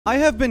I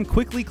have been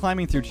quickly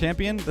climbing through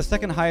Champion, the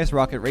second highest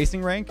rocket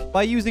racing rank,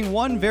 by using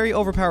one very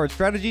overpowered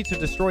strategy to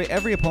destroy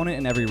every opponent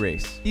in every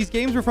race. These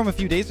games were from a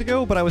few days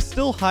ago, but I was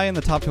still high in the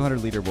top 200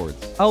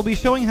 leaderboards. I'll be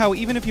showing how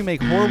even if you make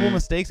horrible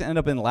mistakes and end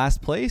up in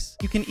last place,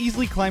 you can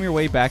easily climb your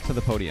way back to the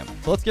podium.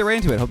 So let's get right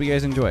into it. Hope you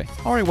guys enjoy.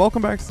 Alright,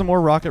 welcome back to some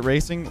more rocket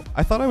racing.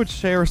 I thought I would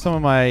share some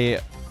of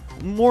my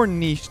more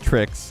niche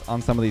tricks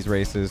on some of these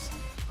races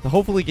to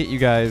hopefully get you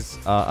guys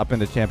up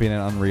into Champion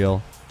and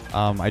Unreal.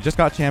 I just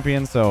got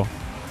Champion, so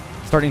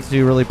starting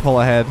to really pull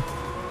ahead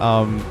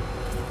on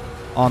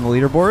the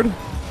leaderboard.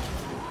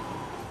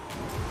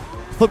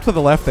 Flip to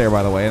the left there,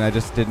 by the way, and I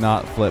just did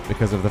not flip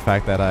because of the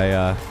fact that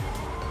I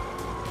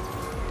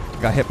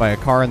got hit by a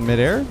car in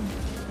midair.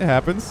 It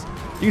happens.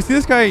 You can see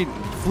this guy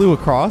flew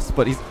across,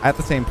 but he's at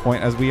the same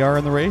point as we are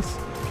in the race.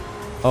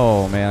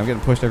 Oh man, I'm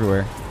getting pushed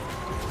everywhere.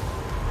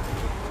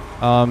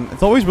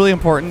 It's always really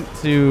important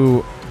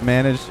to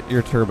manage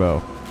your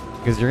turbo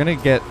because you're going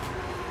to get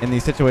in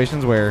these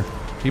situations where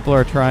people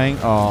are trying...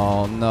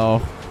 Oh, no.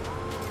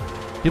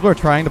 People are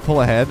trying to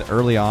pull ahead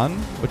early on,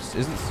 which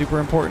isn't super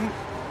important.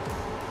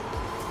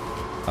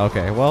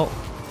 Okay, well...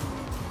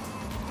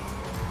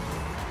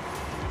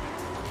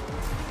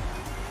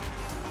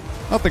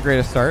 Not the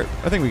greatest start.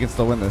 I think we can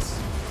still win this.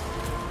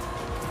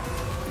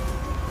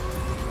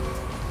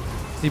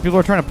 See, people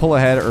are trying to pull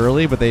ahead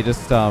early, but they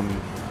just...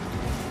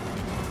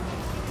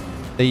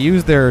 They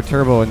use their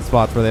turbo in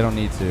spots where they don't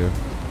need to.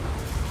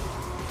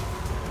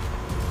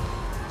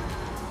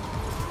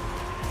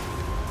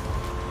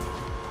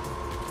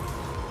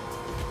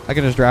 I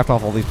can just draft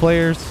off all these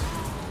players,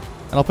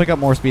 and I'll pick up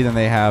more speed than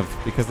they have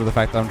because of the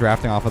fact that I'm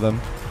drafting off of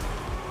them.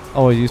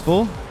 Always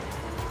useful.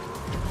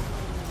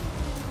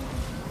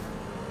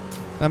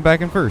 I'm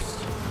back in first.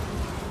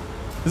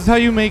 This is how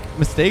you make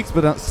mistakes,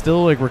 but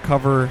still like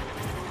recover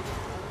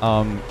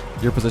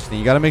your positioning.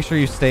 You got to make sure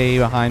you stay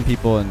behind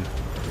people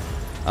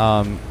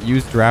and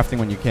use drafting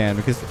when you can,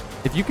 because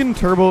if you can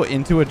turbo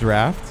into a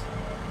draft,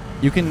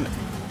 you can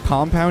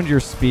compound your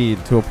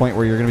speed to a point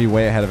where you're going to be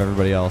way ahead of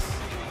everybody else.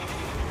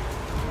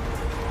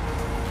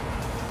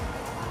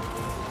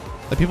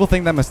 Like, people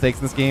think that mistakes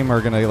in this game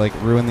are going to like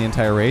ruin the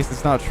entire race.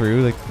 It's not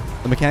true. Like,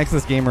 the mechanics of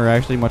this game are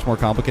actually much more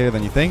complicated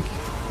than you think,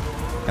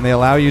 and they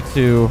allow you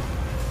to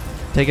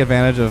take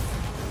advantage of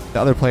the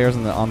other players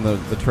on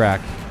the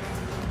track.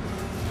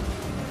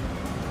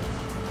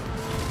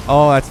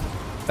 Oh,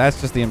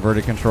 that's just the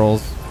inverted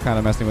controls kind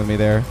of messing with me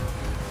there.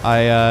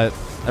 I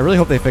really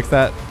hope they fix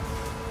that.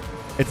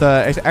 It's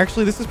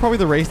actually, this is probably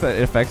the race that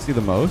it affects you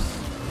the most,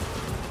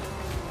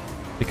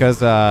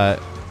 because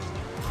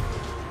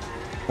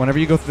whenever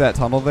you go through that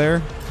tunnel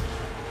there,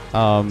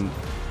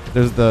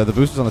 there's the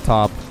boosters on the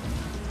top.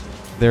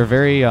 They're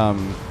very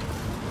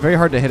very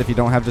hard to hit if you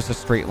don't have just a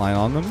straight line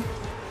on them.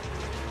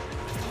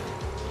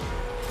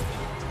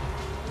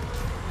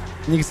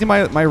 And you can see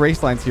my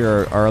race lines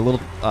here are a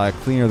little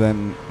cleaner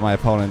than my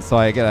opponent's, so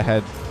I get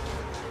ahead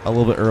a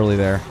little bit early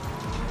there.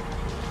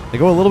 They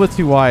go a little bit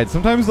too wide.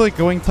 Sometimes like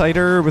going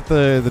tighter with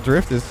the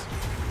drift is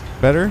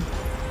better.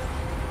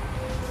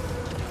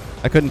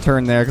 I couldn't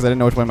turn there because I didn't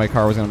know which way my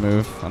car was going to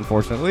move,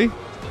 unfortunately.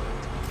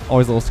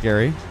 Always a little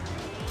scary.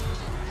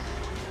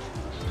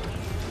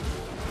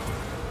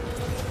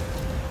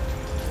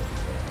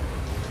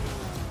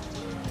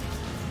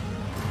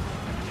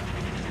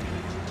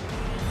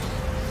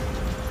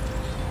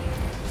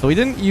 So we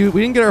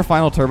didn't get our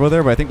final turbo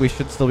there, but I think we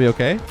should still be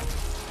okay.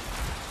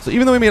 So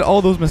even though we made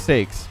all those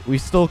mistakes, we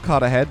still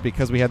caught ahead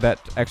because we had that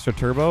extra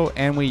turbo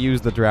and we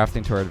used the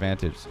drafting to our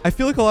advantage. I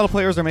feel like a lot of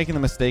players are making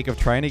the mistake of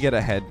trying to get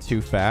ahead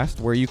too fast,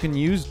 where you can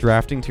use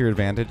drafting to your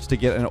advantage to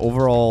get an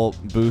overall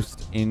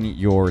boost in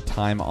your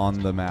time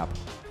on the map.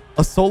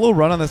 A solo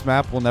run on this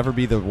map will never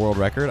be the world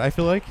record, I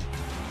feel like,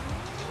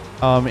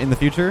 in the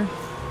future,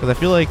 because I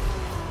feel like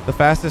the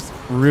fastest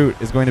route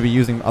is going to be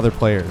using other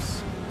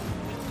players.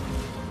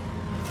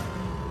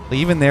 Like,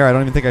 even there, I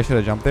don't even think I should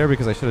have jumped there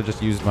because I should have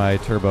just used my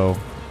turbo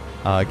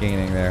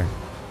gaining there.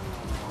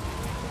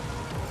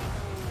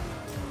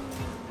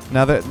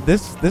 Now that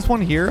this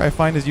one here I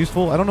find is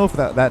useful. I don't know if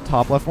that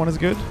top left one is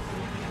good.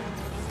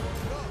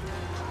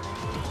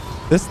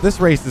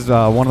 This race is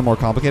one of the more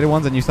complicated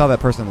ones, and you saw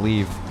that person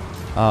leave.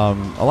 A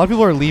lot of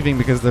people are leaving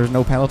because there's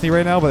no penalty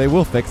right now, but they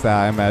will fix that,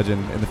 I imagine,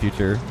 in the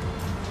future.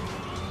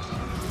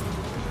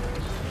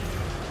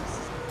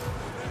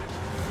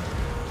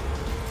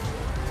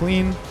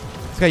 Clean.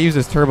 This guy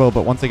uses turbo,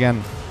 but once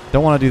again,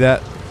 don't want to do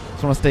that.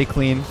 Just want to stay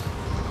clean.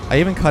 I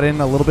even cut in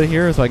a little bit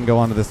here so I can go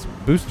onto this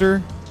booster.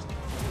 And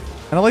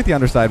I like the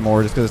underside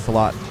more just because it's a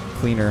lot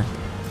cleaner.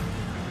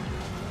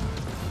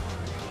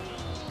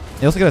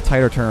 You also get a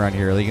tighter turn around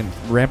here. Like, you can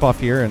ramp off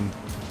here and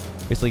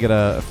basically get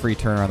a free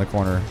turn around the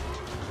corner.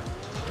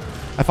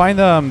 I find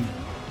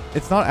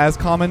it's not as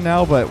common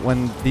now, but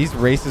when these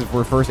races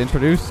were first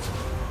introduced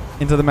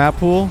into the map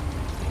pool,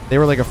 they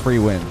were like a free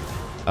win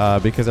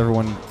because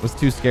everyone was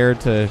too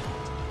scared to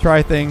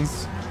try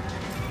things.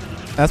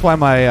 That's why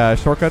my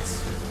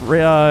shortcuts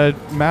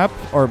map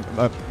or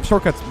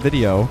shortcuts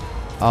video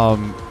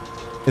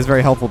is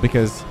very helpful,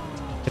 because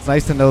it's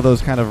nice to know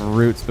those kind of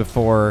routes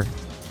before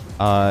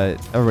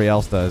everybody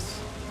else does.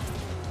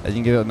 And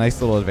you can get a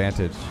nice little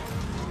advantage.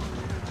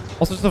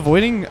 Also, just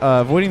avoiding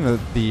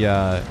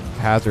the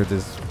hazards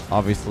is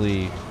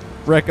obviously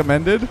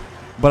recommended.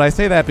 But I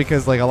say that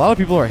because like a lot of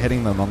people are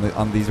hitting them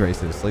on these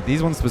races, like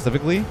these ones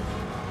specifically.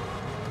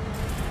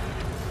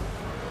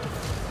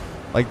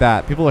 Like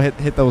that, people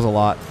hit those a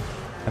lot,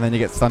 and then you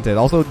get stunted.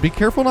 Also, be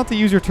careful not to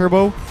use your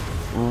turbo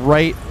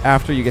right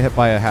after you get hit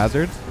by a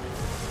hazard.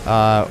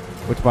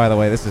 Which, by the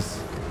way, this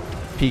is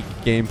peak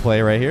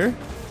gameplay right here.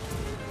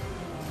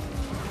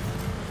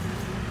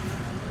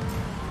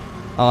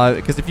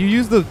 Because if you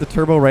use the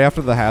turbo right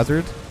after the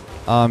hazard,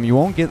 you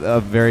won't get a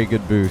very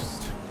good boost.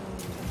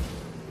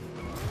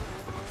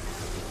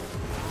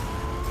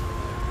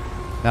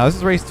 Now this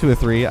is race 2 of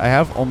 3. I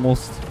have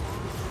almost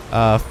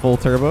full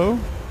turbo.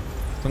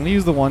 So I'm going to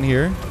use the 1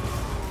 here.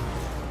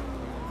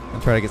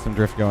 And try to get some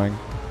drift going.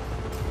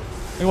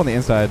 Maybe on the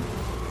inside.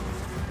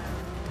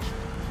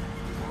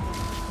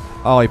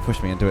 Oh, he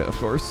pushed me into it, of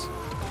course.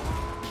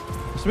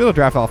 I should be able to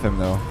draft off him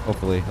though,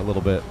 hopefully, a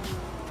little bit.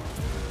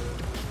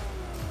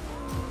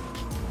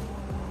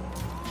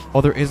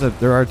 Oh,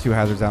 there are 2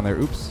 hazards down there.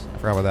 Oops, I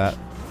forgot about that.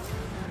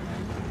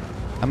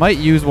 I might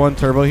use 1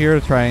 turbo here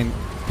to try and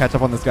catch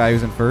up on this guy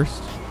who's in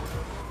first.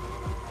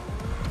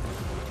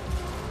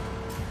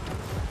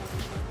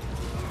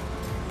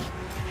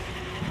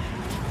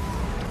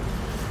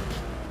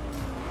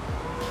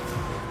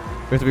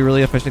 We have to be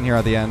really efficient here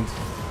at the end.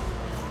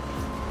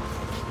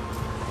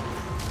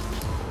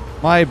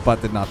 My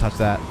butt did not touch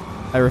that.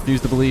 I refuse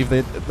to believe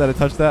that it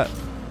touched that.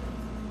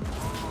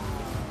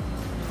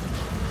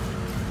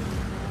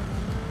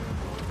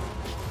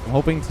 I'm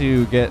hoping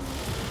to get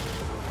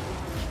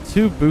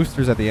 2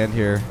 boosters at the end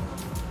here.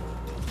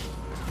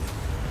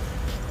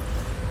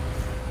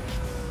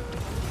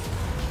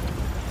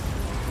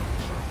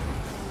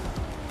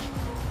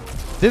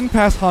 Didn't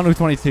pass Hanu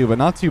 22, but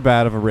not too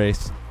bad of a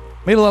race.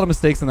 Made a lot of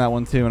mistakes in that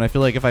one too, and I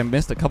feel like if I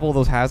missed a couple of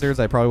those hazards,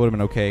 I probably would have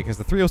been okay, because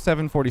the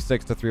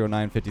 307.46 to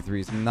 309.53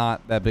 is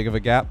not that big of a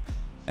gap,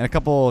 and a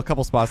couple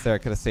spots there I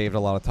could have saved a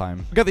lot of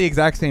time. We got the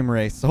exact same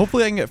race, so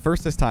hopefully I can get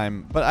first this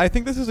time. But I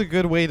think this is a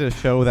good way to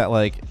show that,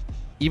 like,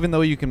 even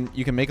though you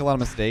can make a lot of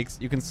mistakes,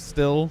 you can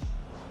still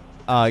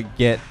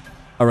get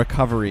a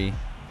recovery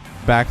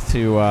back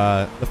to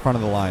the front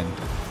of the line,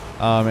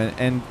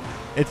 and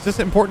it's just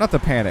important not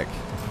to panic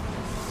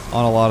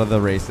on a lot of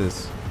the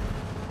races.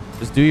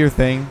 Just do your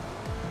thing.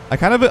 I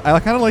kind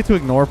of like to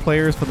ignore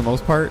players for the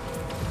most part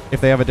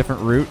if they have a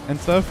different route and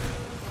stuff,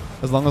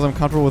 as long as I'm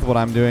comfortable with what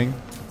I'm doing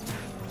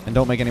and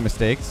don't make any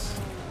mistakes.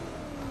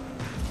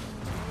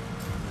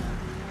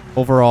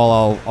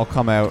 Overall, I'll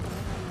come out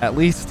at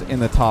least in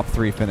the top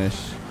 3 finish.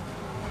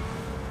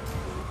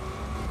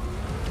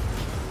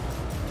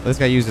 This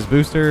guy used his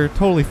booster,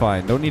 totally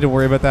fine. Don't need to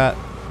worry about that.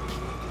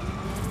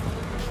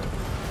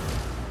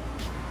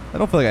 I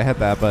don't feel like I hit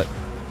that, but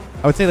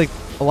I would say like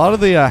a lot of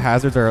the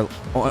hazards are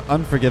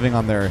unforgiving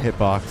on their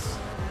hitbox.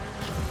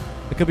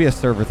 It could be a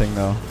server thing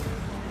though.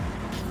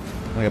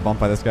 I'm gonna get bumped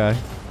by this guy.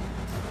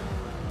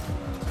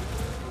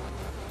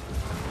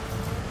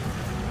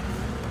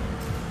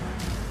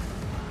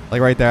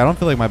 Like right there, I don't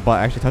feel like my butt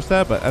actually touched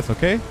that, but that's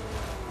okay.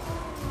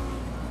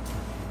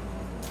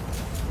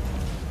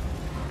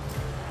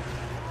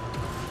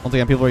 Once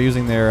again, people are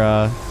using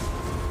their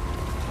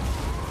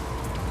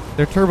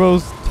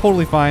turbos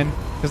totally fine,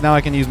 because now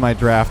I can use my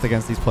draft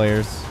against these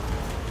players.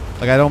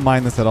 Like, I don't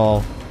mind this at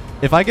all.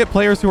 If I get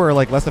players who are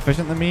like less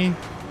efficient than me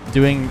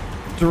doing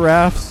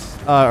drafts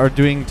or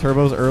doing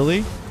turbos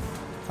early,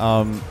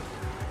 I'm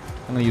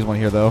gonna use 1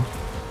 here though.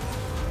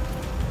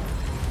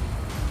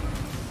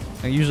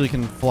 I usually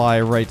can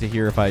fly right to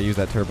here if I use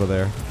that turbo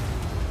there.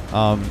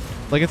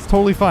 Like, it's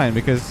totally fine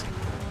because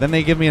then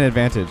they give me an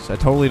advantage. I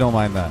totally don't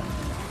mind that.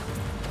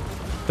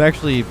 It's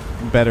actually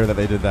better that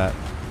they did that.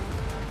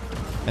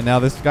 And now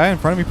this guy in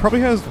front of me probably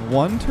has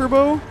 1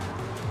 turbo.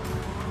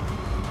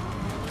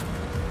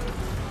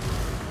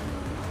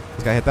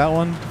 This guy hit that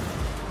one.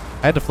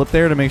 I had to flip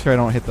there to make sure I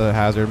don't hit the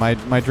hazard.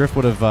 My drift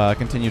would have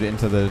continued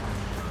into the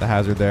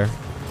hazard there.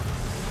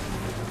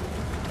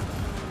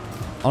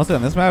 Honestly,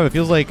 on this map, it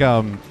feels like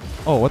oh,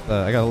 what the?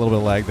 I got a little bit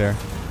of lag there.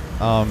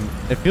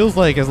 It feels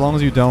like as long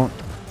as you don't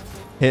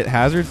hit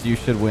hazards, you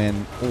should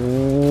win.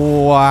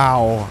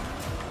 Wow.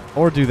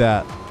 Or do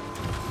that.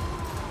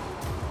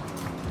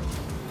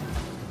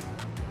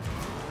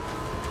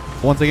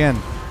 Once again,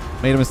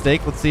 made a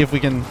mistake. Let's see if we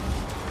can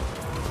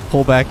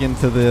pull back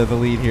into the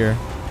lead here.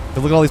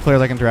 Look at all these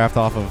players I can draft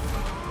off of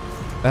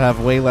that have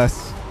way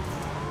less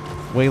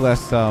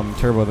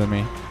turbo than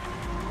me.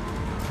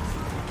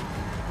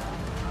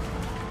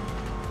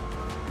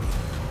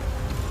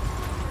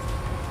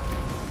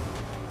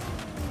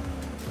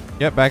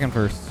 Yep, back in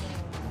first.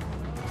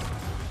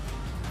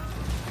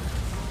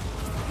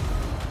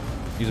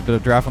 Use a bit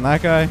of draft on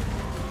that guy.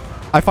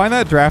 I find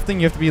that drafting,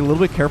 you have to be a little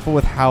bit careful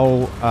with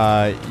how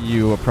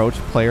you approach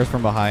players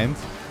from behind,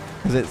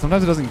 because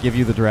sometimes it doesn't give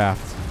you the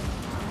draft.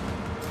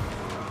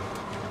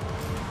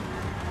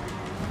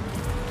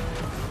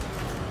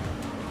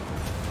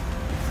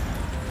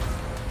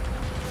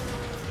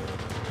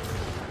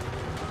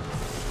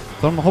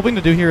 So what I'm hoping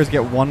to do here is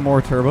get one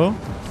more turbo,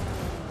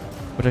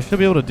 which I should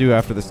be able to do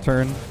after this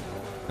turn.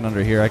 And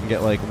under here, I can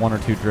get like 1 or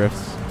 2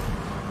 drifts.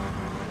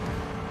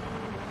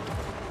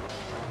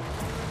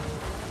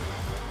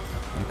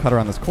 And cut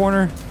around this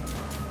corner.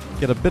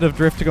 Get a bit of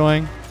drift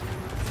going.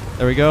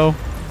 There we go.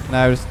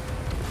 Now just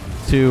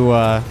to...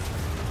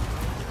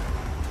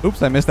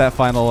 oops, I missed that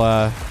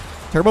final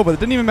turbo, but it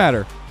didn't even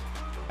matter.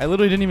 I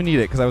literally didn't even need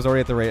it because I was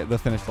already at the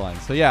finish line.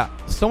 So yeah,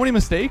 so many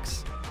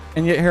mistakes,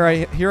 and yet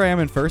here I am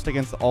in first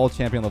against all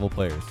champion level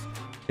players.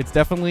 It's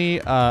definitely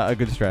a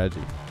good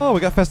strategy. Oh, we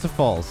got Festive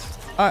Falls.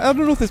 I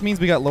don't know if this means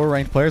we got lower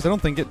ranked players. I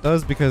don't think it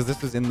does because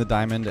this is in the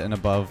diamond and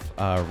above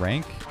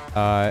rank.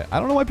 I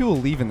don't know why people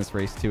leave in this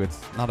race too. It's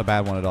not a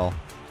bad one at all.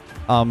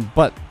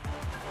 But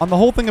on the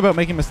whole thing about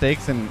making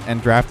mistakes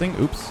and drafting,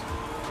 oops,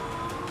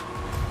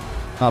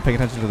 not paying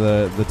attention to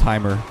the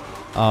timer.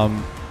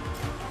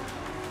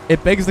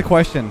 It begs the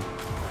question: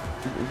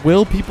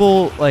 will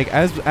people, like,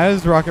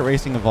 as rocket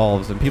racing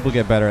evolves and people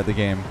get better at the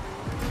game,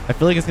 I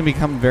feel like it's gonna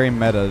become very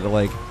meta to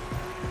like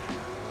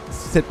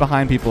sit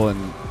behind people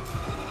and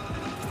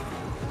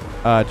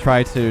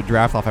try to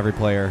draft off every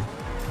player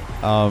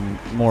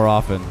more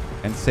often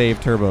and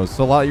save turbos.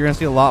 So you're gonna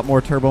see a lot more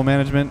turbo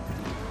management.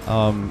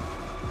 I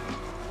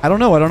don't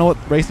know what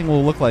racing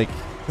will look like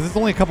because it's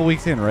only a couple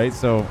weeks in, right?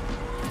 So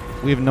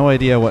we have no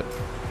idea what.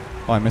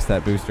 Oh, I missed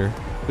that booster.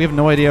 We have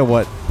no idea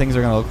what things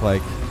are gonna look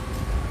like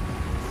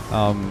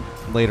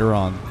later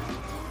on.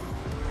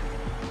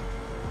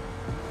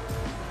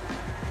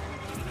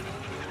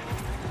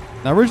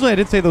 Now, originally I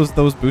did say those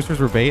boosters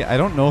were bait. I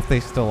don't know if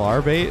they still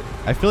are bait.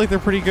 I feel like they're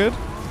pretty good.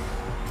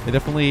 They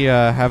definitely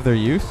have their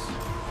use.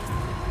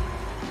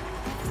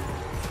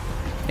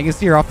 You can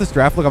see here off this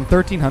draft, look, I'm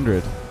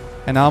 1300.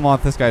 And now I'm on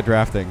this guy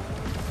drafting.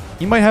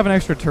 He might have an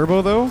extra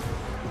turbo though,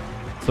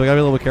 so we gotta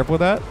be a little bit careful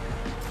with that.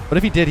 But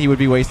if he did, he would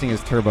be wasting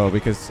his turbo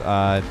because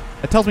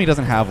it tells me he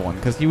doesn't have one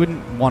because he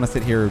wouldn't want to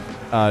sit here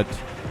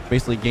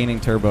basically gaining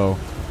turbo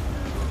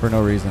for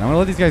no reason. I'm going to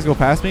let these guys go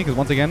past me because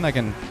once again, I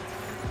can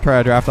try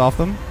to draft off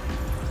them.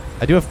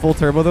 I do have full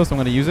turbo though, so I'm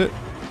going to use it.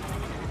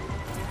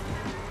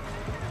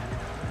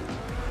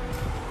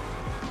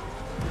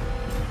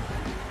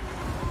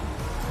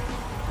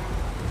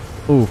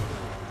 Ooh.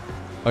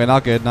 Okay,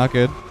 not good, not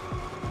good.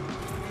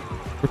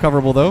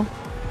 Recoverable though.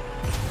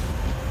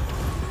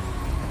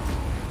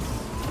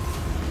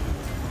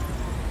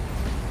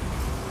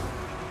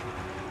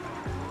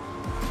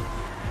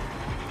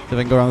 See if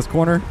I can go around this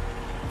corner.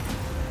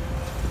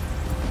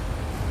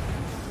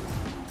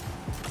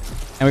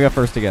 And we got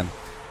first again.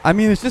 I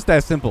mean, it's just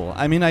that simple.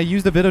 I mean, I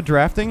used a bit of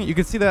drafting. You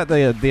can see that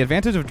the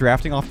advantage of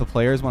drafting off the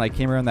players when I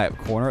came around that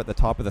corner at the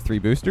top of the 3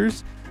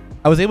 boosters,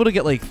 I was able to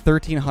get like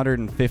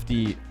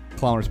 1,350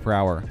 kilometers per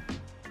hour.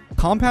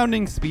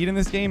 Compounding speed in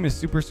this game is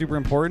super, super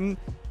important.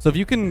 So if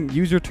you can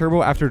use your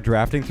turbo after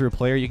drafting through a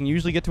player, you can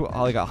usually get to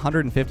like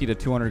 150 to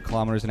 200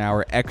 kilometers an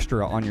hour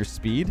extra on your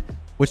speed,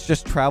 which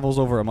just travels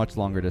over a much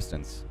longer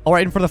distance. All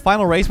right, and for the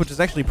final race, which is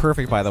actually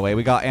perfect, by the way,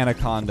 we got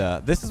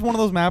Anaconda. This is one of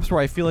those maps where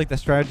I feel like the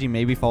strategy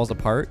maybe falls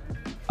apart,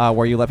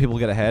 where you let people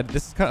get ahead.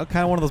 This is kind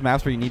of one of those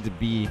maps where you need to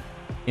be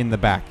in the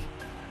back.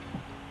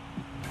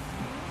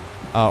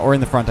 Or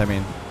in the front, I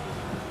mean.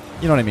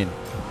 You know what I mean.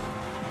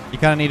 You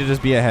kind of need to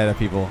just be ahead of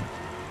people.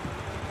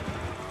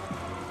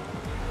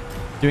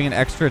 Doing an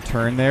extra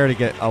turn there to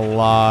get a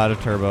lot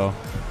of turbo.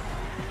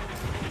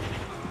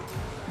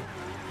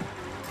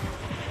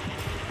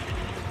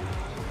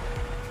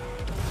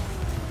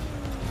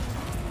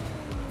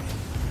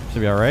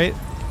 Should be alright.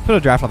 Put a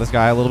draft on this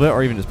guy a little bit,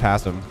 or even just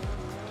pass him.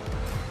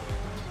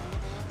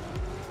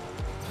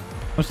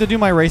 I'm just going to do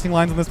my racing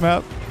lines on this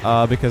map,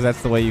 because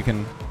that's the way you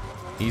can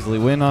easily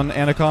win on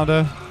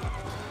Anaconda.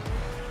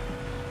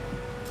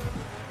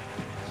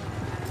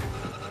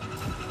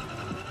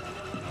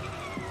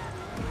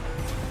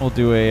 We'll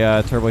do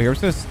a turbo here. We're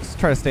just going to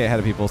try to stay ahead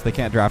of people so they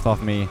can't draft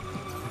off me.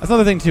 That's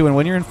another thing too, and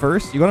when you're in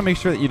first, you got to make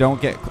sure that you don't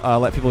get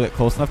let people get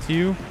close enough to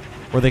you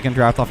where they can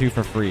draft off you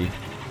for free.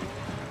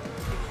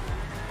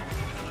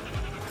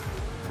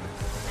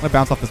 I'm going to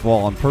bounce off this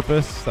wall on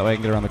purpose, that way I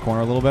can get around the corner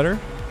a little better.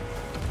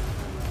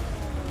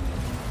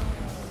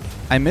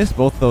 I missed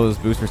both those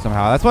boosters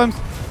somehow. That's why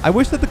I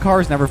wish that the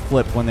cars never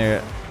flipped when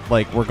they're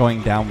like we're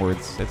going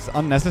downwards. It's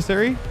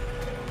unnecessary.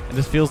 It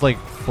just feels like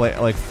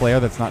flare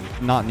that's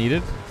not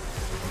needed.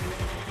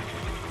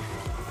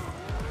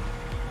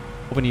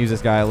 Hoping to use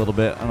this guy a little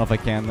bit. I don't know if I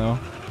can though.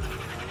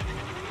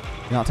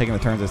 He's not taking the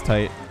turns as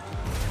tight.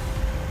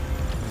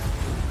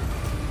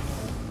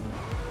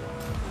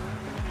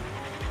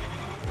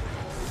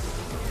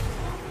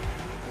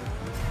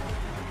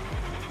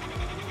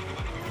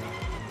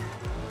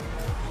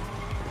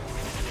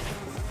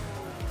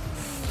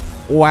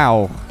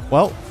 Wow.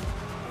 Well,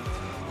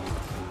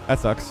 that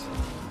sucks.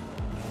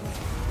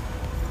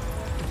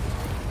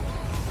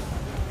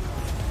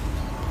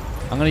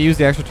 I'm going to use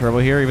the extra turbo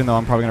here, even though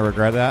I'm probably going to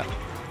regret that.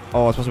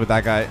 Oh, especially with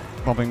that guy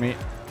bumping me.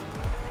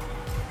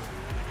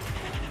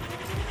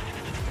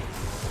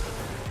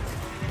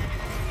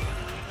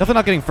 Definitely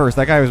not getting first.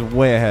 That guy was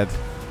way ahead.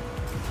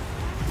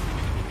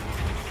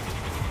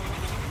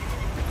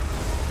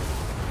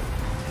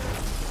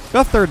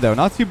 Got third, though.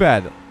 Not too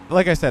bad.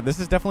 Like I said, this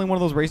is definitely one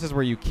of those races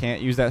where you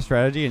can't use that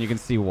strategy, and you can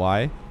see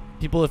why.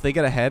 People, if they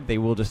get ahead, they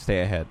will just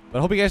stay ahead. But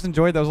I hope you guys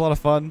enjoyed. That was a lot of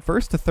fun.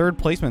 First to third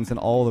placements in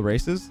all the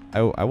races.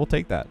 I will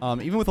take that.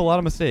 Even with a lot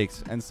of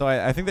mistakes. And so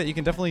I think that you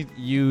can definitely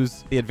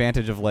use the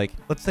advantage of, like,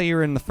 let's say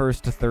you're in the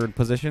first to third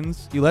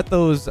positions. You let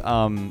those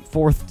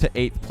 4th to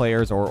 8th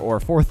players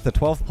or 4th to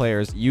 12th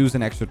players use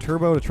an extra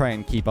turbo to try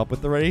and keep up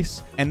with the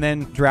race. And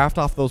then draft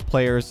off those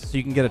players so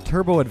you can get a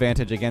turbo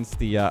advantage against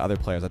the other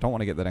players. I don't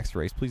want to get the next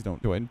race. Please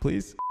don't join,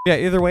 please. Yeah,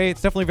 either way,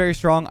 it's definitely very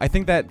strong. I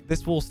think that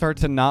this will start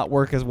to not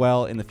work as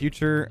well in the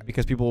future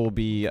because people will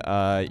be,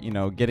 you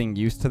know, getting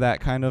used to that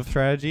kind of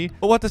strategy.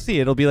 But we'll have to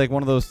see. It'll be like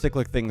one of those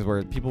cyclic things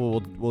where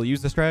people will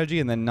use the strategy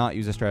and then not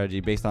use the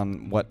strategy based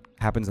on what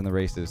happens in the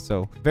races.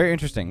 So very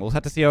interesting. We'll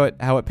have to see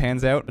how it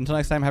pans out. Until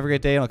next time, have a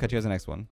great day, and I'll catch you guys in the next one.